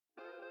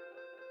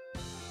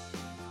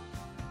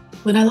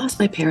When I lost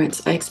my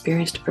parents, I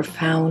experienced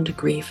profound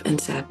grief and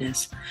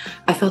sadness.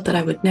 I felt that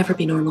I would never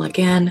be normal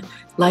again.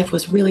 Life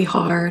was really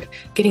hard.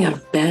 Getting out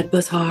of bed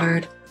was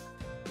hard.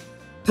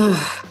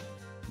 Ugh.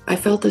 I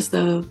felt as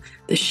though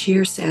the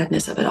sheer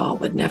sadness of it all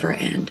would never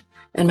end.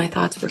 And my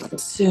thoughts were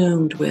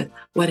consumed with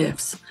what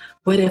ifs.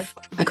 What if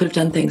I could have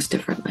done things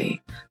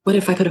differently? What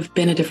if I could have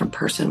been a different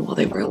person while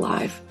they were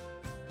alive?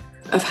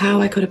 Of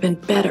how I could have been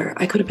better.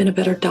 I could have been a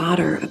better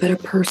daughter, a better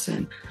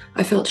person.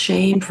 I felt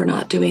shame for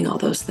not doing all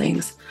those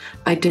things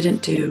I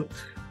didn't do,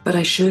 but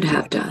I should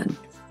have done.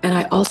 And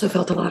I also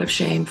felt a lot of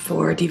shame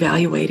for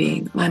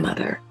devaluating my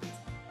mother.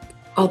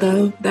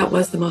 Although that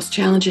was the most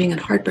challenging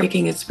and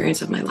heartbreaking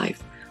experience of my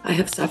life, I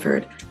have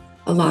suffered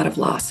a lot of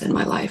loss in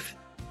my life.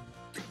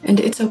 And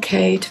it's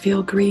okay to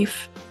feel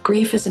grief.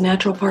 Grief is a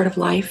natural part of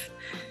life.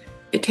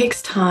 It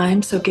takes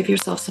time, so give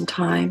yourself some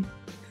time.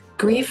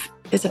 Grief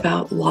is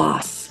about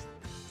loss.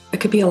 It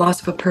could be a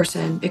loss of a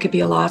person. It could be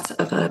a loss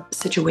of a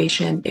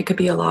situation. It could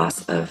be a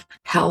loss of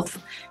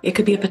health. It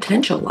could be a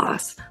potential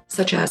loss,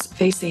 such as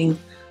facing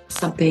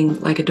something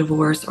like a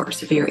divorce or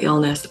severe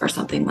illness or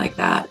something like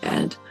that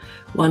and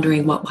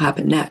wondering what will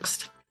happen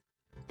next.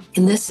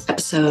 In this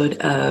episode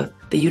of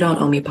the You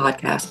Don't Own Me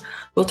podcast,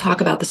 we'll talk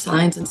about the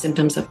signs and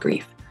symptoms of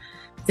grief,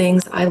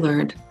 things I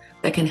learned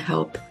that can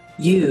help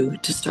you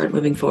to start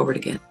moving forward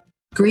again.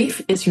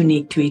 Grief is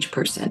unique to each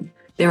person.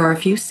 There are a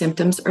few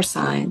symptoms or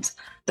signs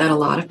that a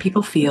lot of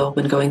people feel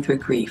when going through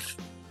grief.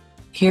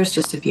 Here's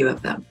just a few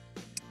of them.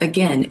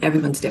 Again,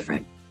 everyone's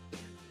different.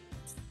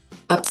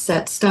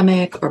 Upset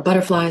stomach or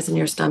butterflies in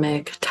your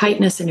stomach,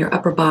 tightness in your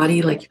upper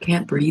body, like you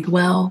can't breathe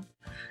well.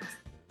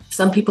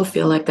 Some people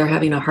feel like they're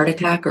having a heart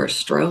attack or a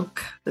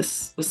stroke.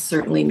 This was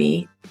certainly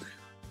me.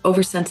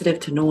 Oversensitive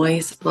to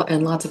noise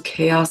and lots of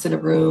chaos in a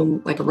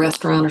room, like a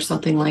restaurant or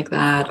something like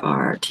that,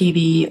 or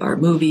TV or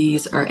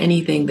movies or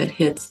anything that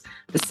hits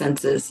the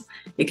senses.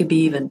 It could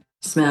be even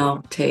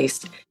smell,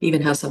 taste,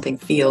 even how something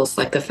feels,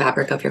 like the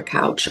fabric of your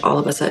couch, all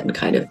of a sudden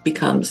kind of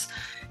becomes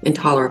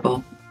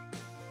intolerable.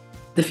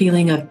 The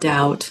feeling of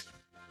doubt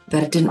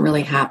that it didn't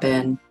really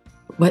happen.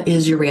 What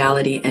is your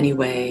reality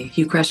anyway?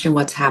 You question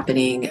what's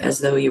happening as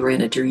though you were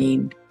in a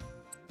dream.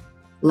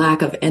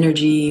 Lack of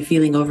energy,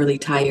 feeling overly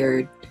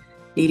tired,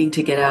 needing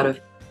to get out of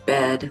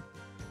bed,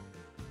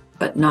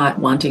 but not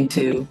wanting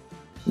to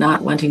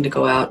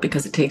go out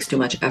because it takes too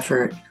much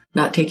effort,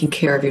 not taking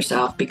care of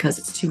yourself because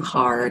it's too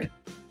hard.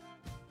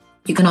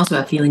 You can also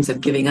have feelings of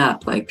giving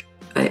up, like,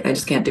 I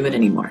just can't do it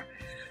anymore.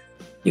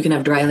 You can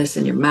have dryness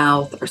in your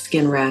mouth or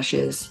skin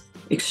rashes,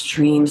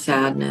 extreme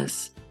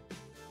sadness.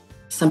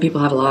 Some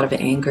people have a lot of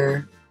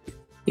anger.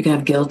 You can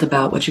have guilt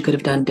about what you could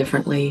have done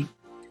differently,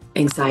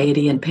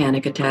 anxiety and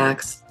panic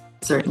attacks,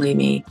 certainly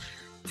me,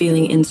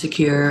 feeling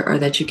insecure or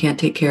that you can't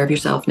take care of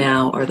yourself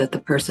now or that the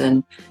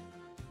person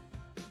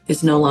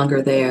is no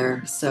longer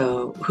there.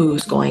 So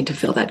who's going to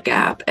fill that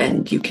gap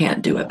and you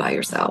can't do it by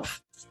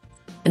yourself?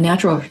 A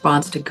natural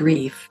response to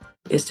grief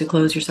is to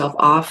close yourself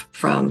off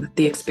from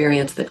the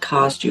experience that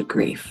caused you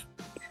grief.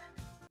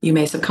 You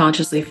may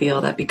subconsciously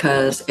feel that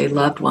because a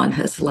loved one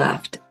has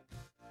left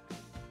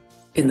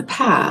in the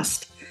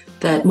past,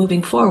 that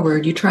moving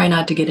forward, you try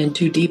not to get in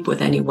too deep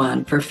with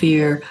anyone for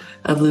fear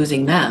of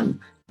losing them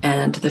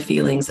and the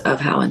feelings of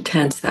how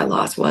intense that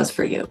loss was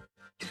for you.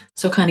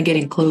 So kind of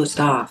getting closed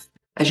off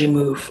as you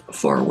move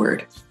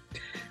forward.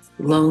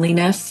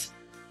 Loneliness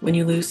when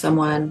you lose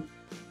someone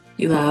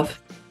you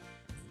love.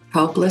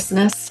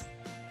 Helplessness,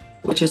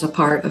 which is a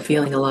part of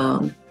feeling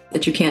alone,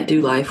 that you can't do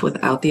life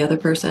without the other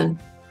person.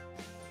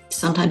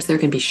 Sometimes there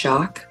can be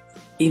shock,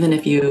 even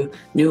if you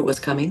knew it was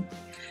coming.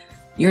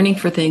 Yearning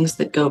for things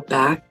that go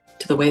back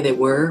to the way they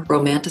were,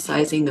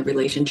 romanticizing the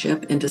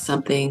relationship into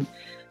something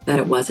that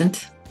it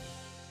wasn't.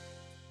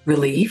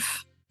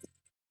 Relief.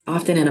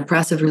 Often an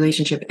oppressive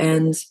relationship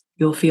ends,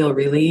 you'll feel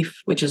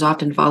relief, which is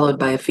often followed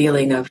by a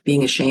feeling of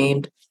being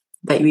ashamed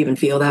that you even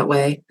feel that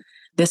way.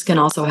 This can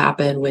also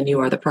happen when you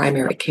are the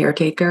primary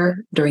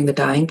caretaker during the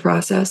dying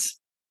process.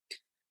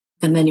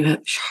 And then you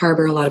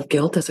harbor a lot of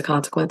guilt as a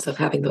consequence of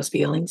having those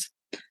feelings.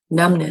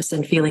 Numbness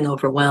and feeling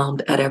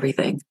overwhelmed at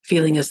everything,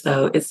 feeling as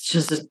though it's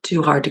just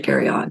too hard to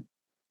carry on.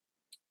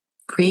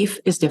 Grief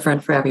is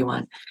different for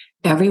everyone.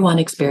 Everyone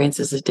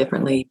experiences it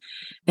differently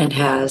and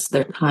has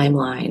their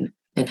timeline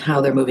and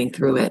how they're moving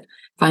through it.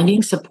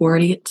 Finding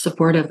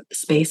supportive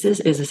spaces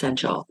is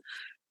essential.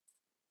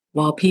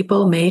 While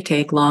people may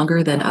take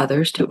longer than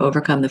others to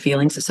overcome the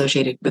feelings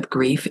associated with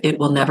grief, it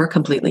will never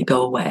completely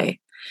go away.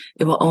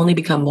 It will only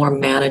become more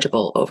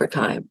manageable over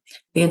time.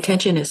 The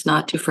intention is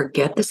not to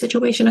forget the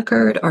situation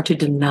occurred or to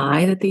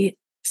deny that the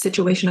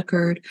situation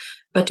occurred,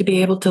 but to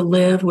be able to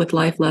live with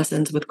life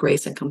lessons with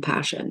grace and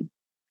compassion.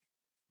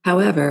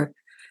 However,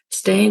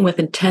 staying with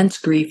intense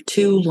grief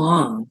too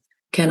long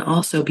can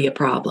also be a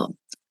problem.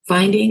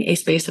 Finding a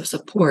space of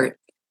support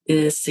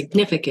is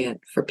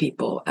significant for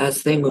people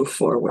as they move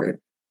forward.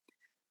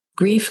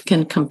 Grief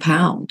can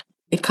compound.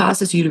 It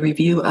causes you to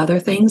review other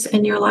things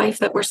in your life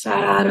that were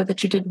sad or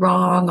that you did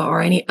wrong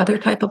or any other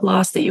type of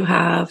loss that you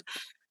have,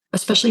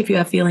 especially if you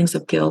have feelings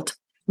of guilt.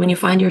 When you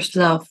find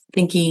yourself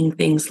thinking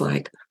things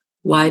like,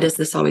 Why does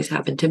this always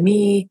happen to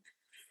me?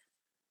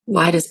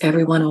 Why does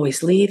everyone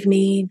always leave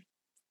me?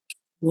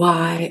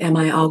 Why am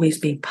I always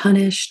being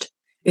punished?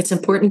 It's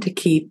important to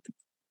keep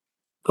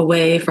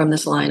away from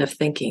this line of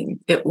thinking.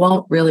 It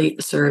won't really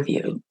serve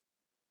you.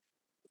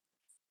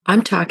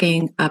 I'm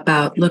talking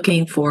about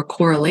looking for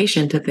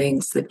correlation to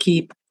things that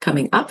keep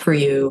coming up for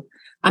you.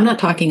 I'm not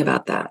talking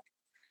about that.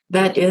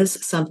 That is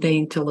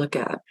something to look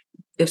at.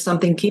 If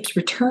something keeps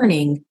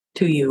returning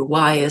to you,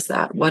 why is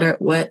that? What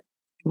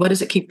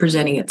does it keep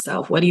presenting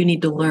itself? What do you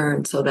need to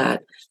learn so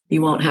that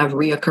you won't have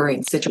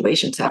reoccurring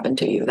situations happen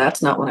to you?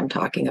 That's not what I'm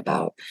talking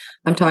about.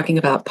 I'm talking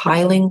about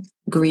piling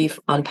grief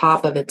on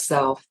top of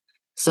itself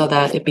so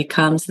that it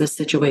becomes this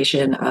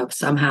situation of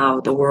somehow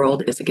the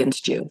world is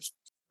against you.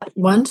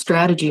 One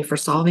strategy for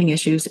solving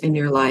issues in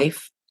your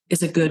life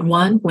is a good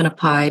one when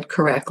applied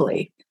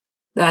correctly.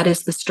 That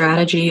is the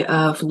strategy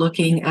of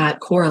looking at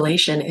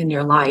correlation in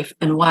your life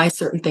and why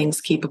certain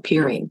things keep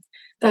appearing.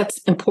 That's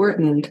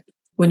important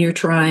when you're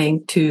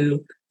trying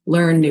to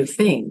learn new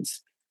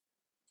things,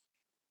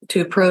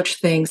 to approach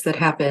things that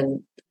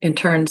happen in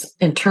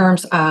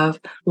terms of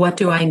what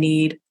do I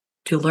need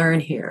to learn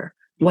here?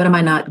 What am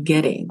I not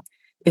getting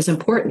is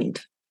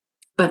important.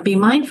 But be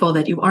mindful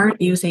that you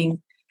aren't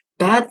using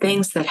bad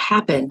things that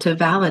happen to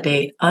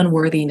validate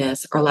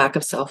unworthiness or lack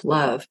of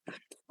self-love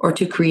or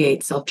to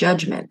create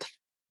self-judgment.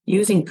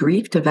 Using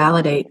grief to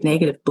validate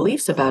negative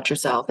beliefs about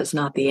yourself is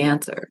not the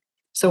answer.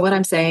 So what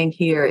I'm saying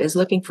here is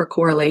looking for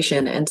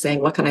correlation and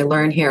saying, what can I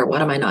learn here?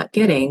 What am I not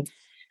getting?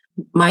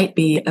 Might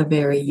be a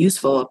very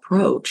useful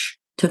approach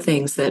to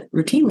things that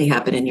routinely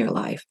happen in your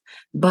life.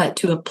 But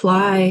to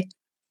apply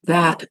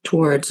that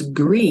towards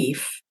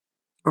grief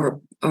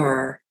or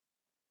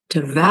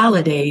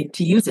to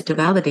use it to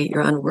validate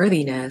your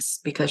unworthiness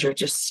because you're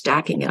just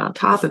stacking it on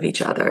top of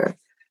each other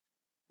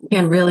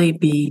can really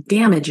be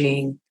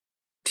damaging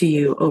to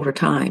you over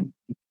time.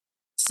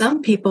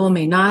 Some people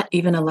may not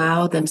even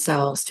allow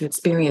themselves to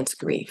experience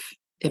grief.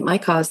 It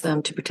might cause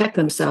them to protect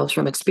themselves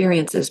from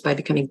experiences by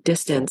becoming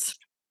distant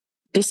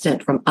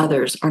from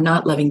others or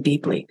not loving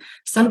deeply.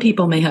 Some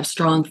people may have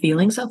strong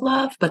feelings of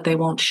love, but they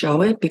won't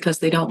show it because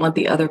they don't want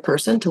the other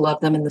person to love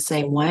them in the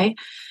same way,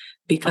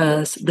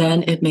 because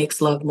then it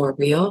makes love more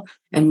real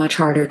and much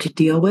harder to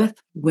deal with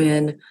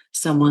when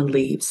someone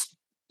leaves.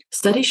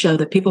 Studies show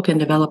that people can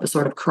develop a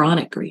sort of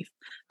chronic grief.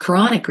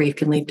 Chronic grief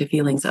can lead to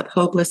feelings of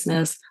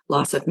hopelessness,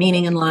 loss of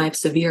meaning in life,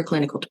 severe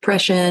clinical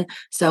depression,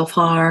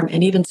 self-harm,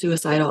 and even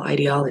suicidal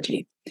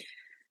ideology.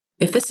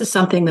 If this is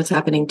something that's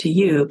happening to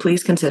you,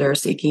 please consider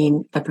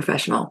seeking a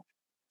professional.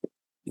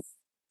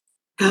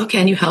 How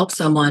can you help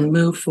someone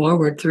move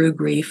forward through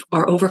grief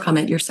or overcome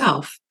it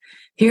yourself?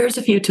 Here's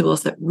a few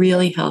tools that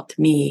really helped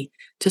me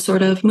to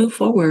sort of move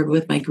forward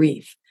with my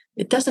grief.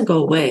 It doesn't go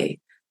away,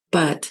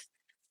 but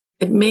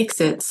it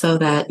makes it so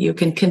that you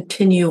can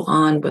continue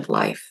on with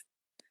life.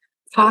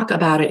 Talk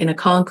about it in a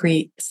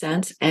concrete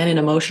sense and an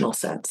emotional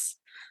sense.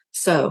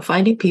 So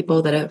finding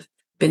people that have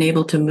been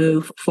able to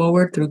move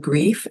forward through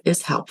grief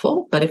is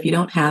helpful. But if you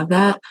don't have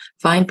that,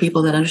 find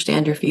people that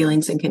understand your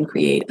feelings and can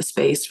create a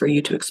space for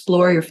you to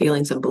explore your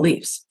feelings and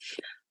beliefs.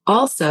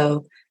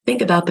 Also,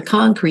 think about the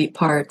concrete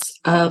parts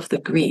of the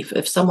grief.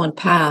 If someone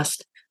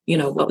passed,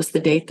 what was the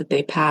date that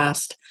they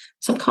passed?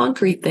 Some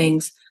concrete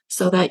things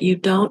so that you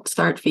don't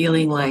start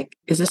feeling like,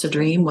 is this a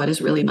dream? What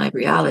is really my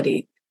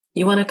reality?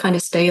 You want to kind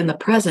of stay in the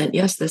present.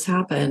 Yes, this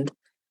happened.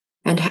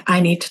 And I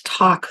need to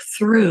talk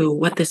through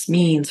what this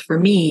means for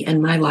me and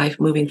my life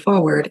moving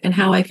forward and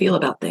how I feel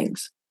about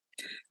things.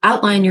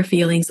 Outline your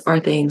feelings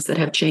or things that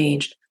have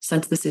changed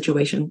since the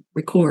situation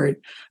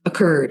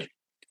occurred.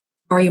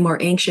 Are you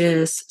more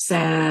anxious,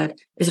 sad?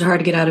 Is it hard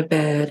to get out of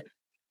bed?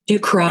 Do you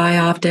cry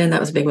often?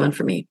 That was a big one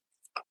for me.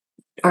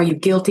 Are you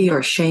guilty or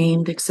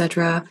ashamed,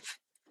 etc.?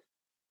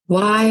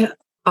 Why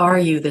are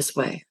you this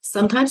way?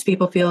 Sometimes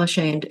people feel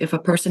ashamed if a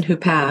person who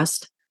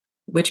passed,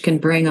 which can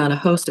bring on a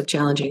host of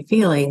challenging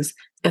feelings,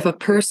 if a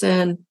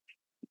person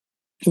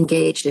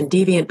engaged in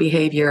deviant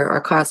behavior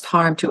or caused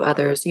harm to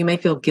others, you may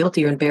feel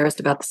guilty or embarrassed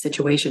about the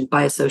situation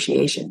by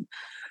association.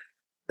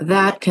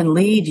 That can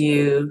lead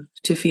you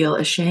to feel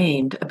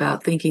ashamed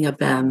about thinking of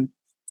them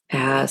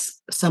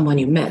as someone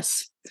you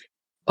miss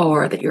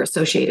or that you're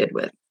associated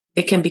with.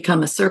 It can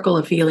become a circle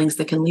of feelings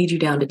that can lead you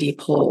down a deep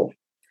hole.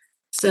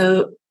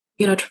 So,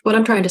 what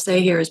I'm trying to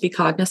say here is be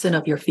cognizant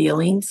of your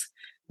feelings.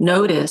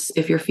 Notice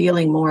if you're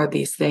feeling more of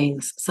these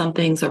things. Some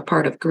things are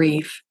part of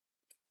grief.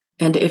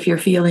 And if you're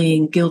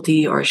feeling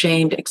guilty or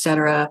ashamed,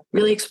 etc.,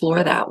 really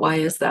explore that. Why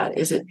is that?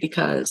 Is it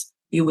because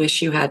you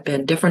wish you had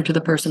been different to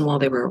the person while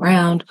they were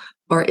around?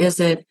 Or is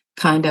it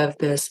kind of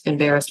this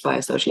embarrassed by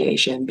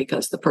association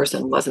because the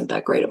person wasn't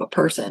that great of a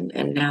person?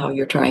 And now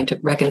you're trying to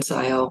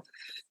reconcile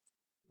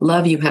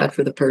love you had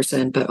for the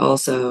person, but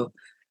also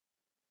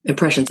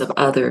impressions of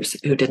others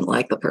who didn't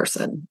like the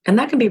person. And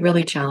that can be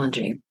really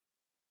challenging.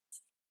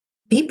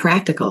 Be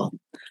practical.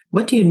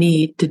 What do you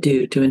need to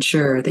do to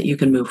ensure that you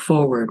can move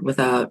forward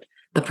without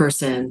the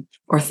person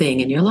or thing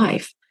in your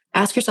life?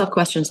 Ask yourself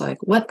questions like,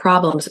 what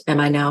problems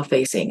am I now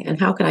facing and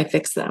how can I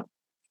fix them?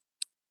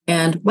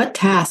 And what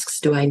tasks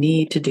do I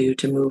need to do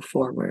to move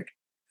forward?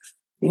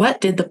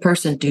 What did the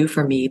person do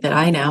for me that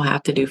I now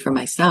have to do for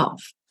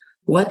myself?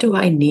 What do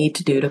I need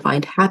to do to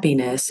find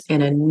happiness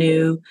in a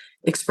new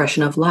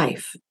expression of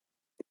life?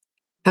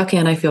 How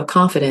can I feel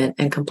confident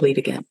and complete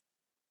again?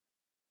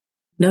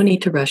 No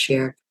need to rush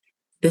here.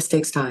 This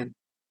takes time.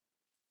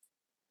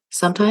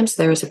 Sometimes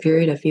there is a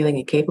period of feeling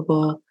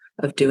incapable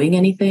of doing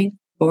anything,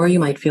 or you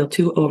might feel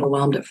too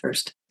overwhelmed at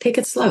first. Take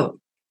it slow.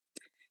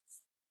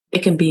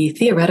 It can be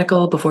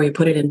theoretical before you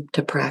put it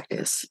into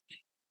practice.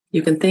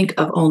 You can think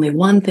of only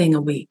one thing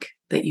a week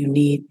that you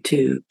need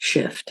to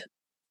shift.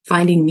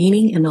 Finding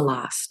meaning in the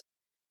loss.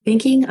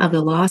 Thinking of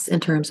the loss in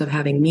terms of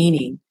having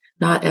meaning,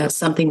 not as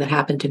something that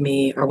happened to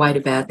me or why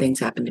do bad things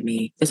happen to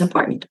me, is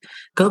important.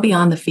 Go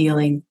beyond the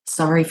feeling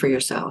sorry for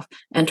yourself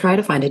and try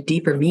to find a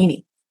deeper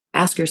meaning.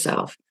 Ask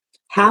yourself,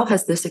 how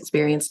has this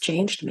experience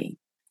changed me?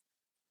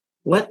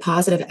 What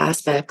positive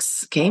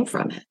aspects came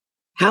from it?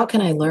 How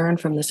can I learn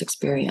from this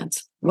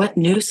experience? What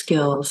new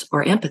skills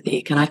or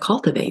empathy can I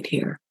cultivate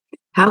here?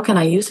 How can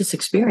I use this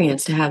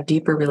experience to have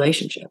deeper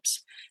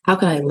relationships? How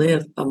can I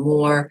live a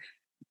more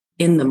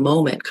in the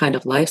moment kind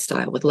of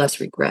lifestyle with less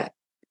regret?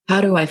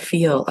 How do I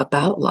feel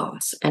about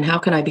loss? And how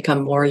can I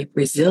become more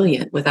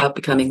resilient without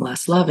becoming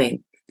less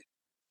loving?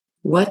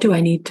 What do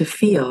I need to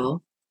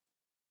feel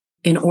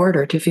in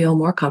order to feel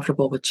more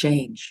comfortable with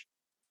change?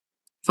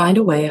 Find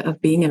a way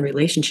of being in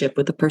relationship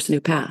with the person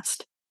who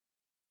passed.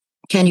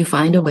 Can you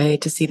find a way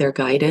to see their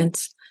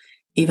guidance,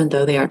 even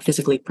though they aren't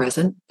physically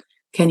present?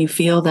 Can you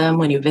feel them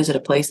when you visit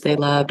a place they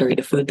loved or eat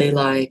a food they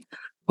like,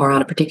 or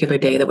on a particular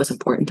day that was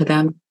important to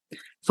them?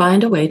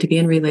 Find a way to be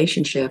in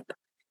relationship,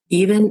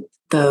 even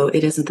though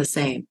it isn't the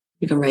same.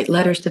 You can write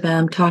letters to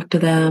them, talk to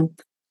them,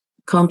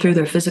 comb through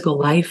their physical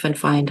life and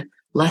find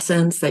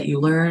lessons that you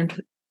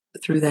learned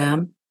through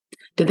them.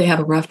 Did they have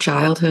a rough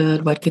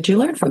childhood? What could you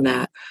learn from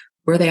that?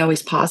 Were they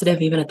always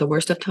positive, even at the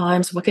worst of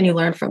times? What can you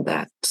learn from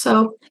that?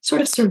 So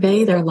sort of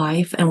survey their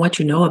life and what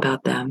you know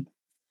about them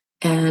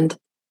and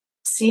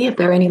see if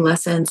there are any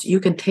lessons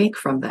you can take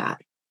from that.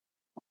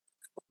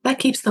 That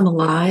keeps them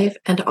alive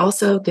and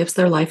also gives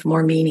their life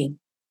more meaning.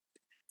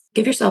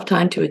 Give yourself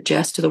time to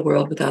adjust to the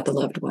world without the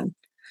loved one.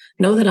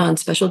 Know that on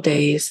special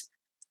days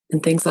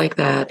and things like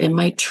that, it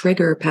might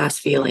trigger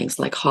past feelings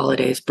like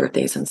holidays,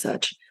 birthdays, and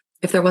such.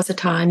 If there was a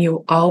time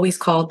you always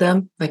called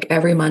them, like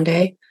every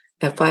Monday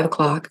at 5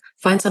 o'clock,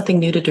 find something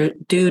new to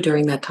do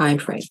during that time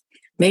frame.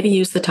 Maybe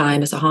use the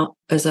time as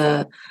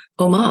a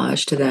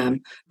homage to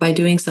them by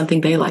doing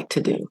something they like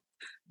to do.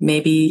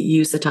 Maybe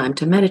use the time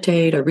to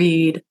meditate or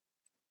read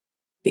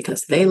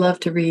because they love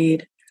to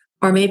read.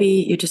 Or maybe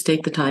you just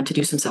take the time to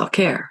do some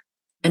self-care.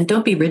 And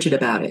don't be rigid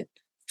about it.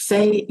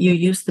 Say you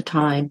use the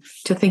time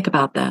to think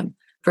about them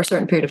for a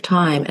certain period of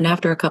time. And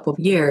after a couple of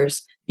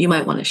years, you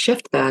might want to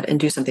shift that and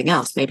do something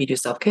else. Maybe do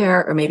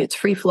self-care, or maybe it's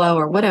free flow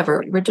or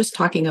whatever. We're just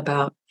talking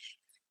about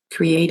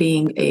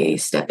creating a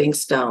stepping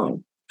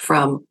stone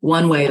from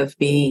one way of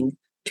being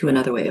to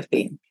another way of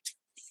being.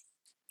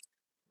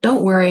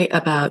 Don't worry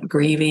about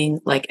grieving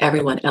like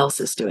everyone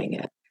else is doing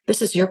it.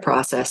 This is your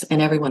process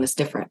and everyone is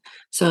different.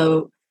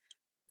 So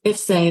if,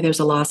 say, there's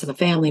a loss of a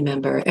family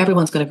member,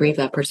 everyone's going to grieve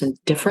that person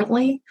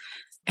differently.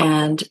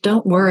 And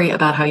don't worry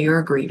about how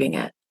you're grieving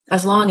it,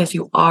 as long as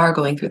you are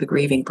going through the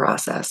grieving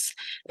process.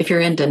 If you're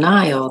in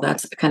denial,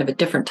 that's kind of a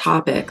different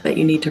topic that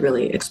you need to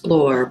really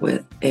explore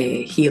with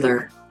a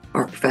healer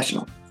or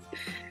professional.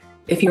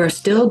 If you are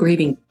still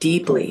grieving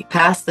deeply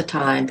past the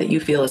time that you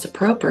feel is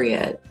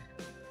appropriate,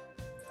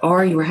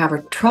 or you are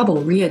having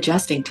trouble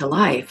readjusting to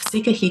life,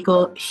 seek a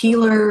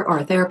healer or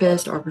a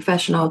therapist or a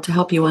professional to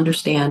help you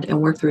understand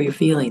and work through your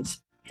feelings.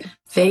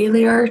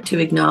 Failure to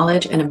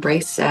acknowledge and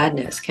embrace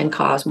sadness can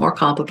cause more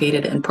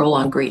complicated and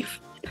prolonged grief.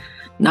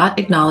 Not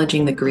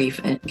acknowledging the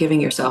grief and giving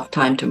yourself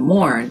time to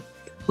mourn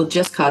will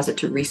just cause it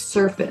to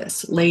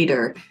resurface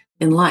later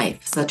in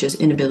life, such as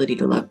inability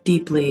to love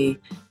deeply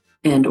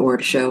and or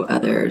to show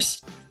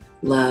others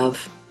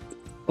love.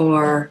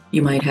 Or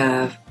you might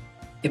have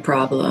a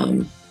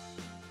problem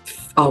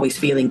always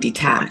feeling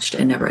detached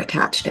and never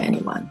attached to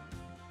anyone.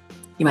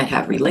 You might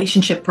have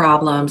relationship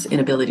problems,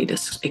 inability to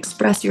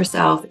express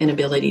yourself,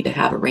 inability to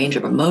have a range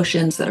of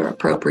emotions that are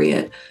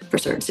appropriate for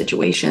certain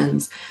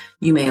situations.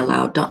 You may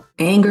allow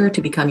anger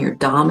to become your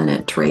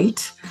dominant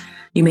trait.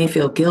 You may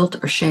feel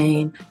guilt or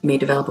shame. You may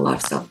develop a lot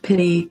of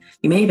self-pity.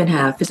 You may even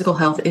have physical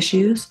health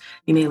issues.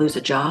 You may lose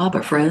a job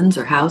or friends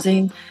or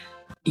housing.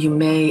 You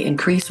may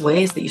increase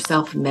ways that you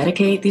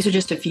self-medicate. These are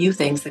just a few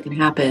things that can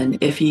happen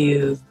if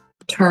you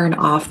turn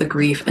off the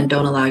grief and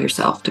don't allow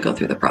yourself to go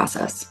through the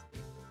process.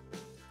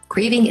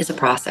 Grieving is a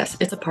process.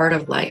 It's a part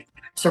of life.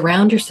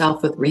 Surround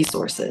yourself with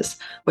resources,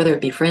 whether it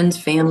be friends,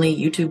 family,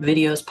 YouTube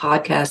videos,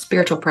 podcasts,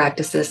 spiritual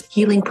practices,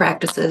 healing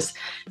practices,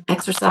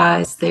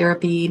 exercise,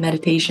 therapy,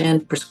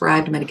 meditation,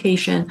 prescribed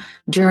medication,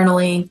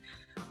 journaling,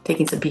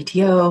 taking some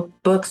PTO,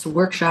 books,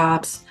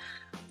 workshops,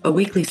 a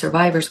weekly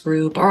survivors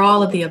group, or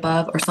all of the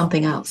above, or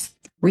something else.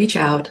 Reach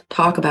out,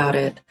 talk about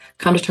it,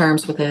 come to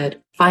terms with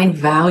it, find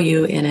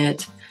value in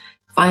it,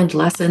 find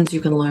lessons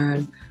you can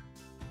learn,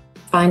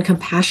 Find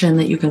compassion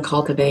that you can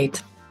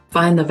cultivate.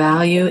 Find the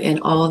value in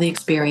all the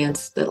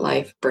experience that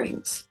life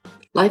brings.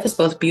 Life is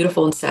both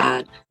beautiful and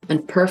sad,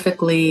 and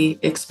perfectly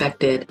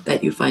expected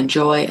that you find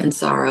joy and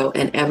sorrow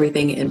and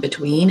everything in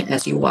between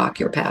as you walk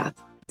your path.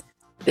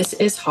 This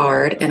is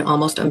hard and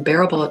almost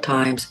unbearable at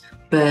times,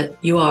 but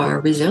you are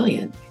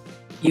resilient.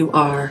 You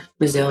are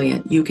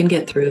resilient. You can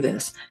get through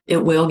this. It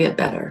will get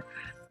better.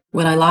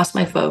 When I lost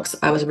my folks,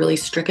 I was really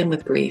stricken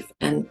with grief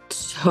and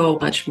so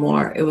much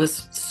more. It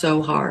was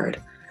so hard.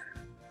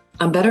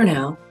 I'm better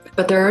now,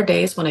 but there are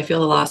days when I feel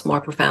the loss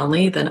more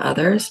profoundly than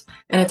others,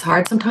 and it's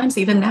hard sometimes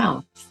even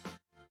now.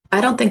 I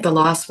don't think the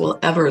loss will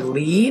ever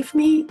leave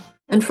me,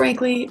 and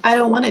frankly, I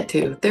don't want it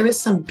to. There is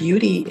some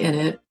beauty in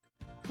it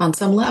on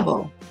some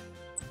level,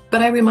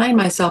 but I remind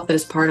myself that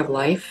it's part of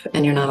life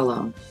and you're not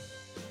alone.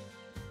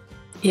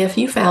 If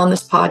you found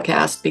this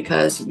podcast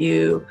because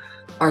you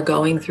are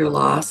going through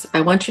loss,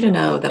 I want you to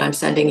know that I'm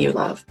sending you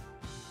love.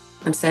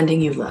 I'm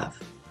sending you love.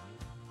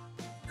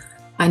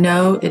 I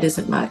know it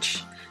isn't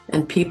much,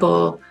 and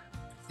people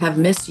have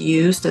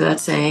misused that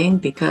saying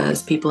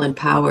because people in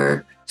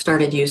power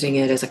started using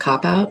it as a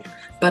cop-out.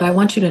 But I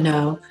want you to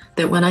know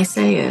that when I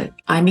say it,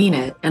 I mean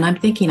it, and I'm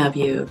thinking of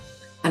you.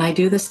 And I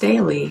do this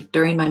daily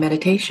during my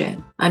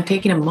meditation. I'm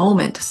taking a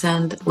moment to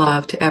send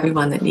love to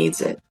everyone that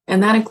needs it,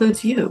 and that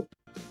includes you.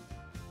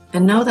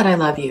 And know that I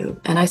love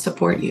you and I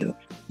support you.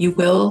 You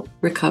will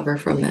recover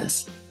from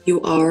this.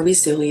 You are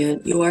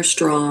resilient. You are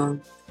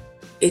strong.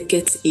 It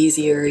gets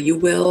easier. You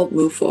will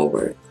move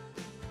forward.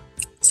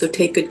 So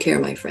take good care,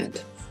 my friend.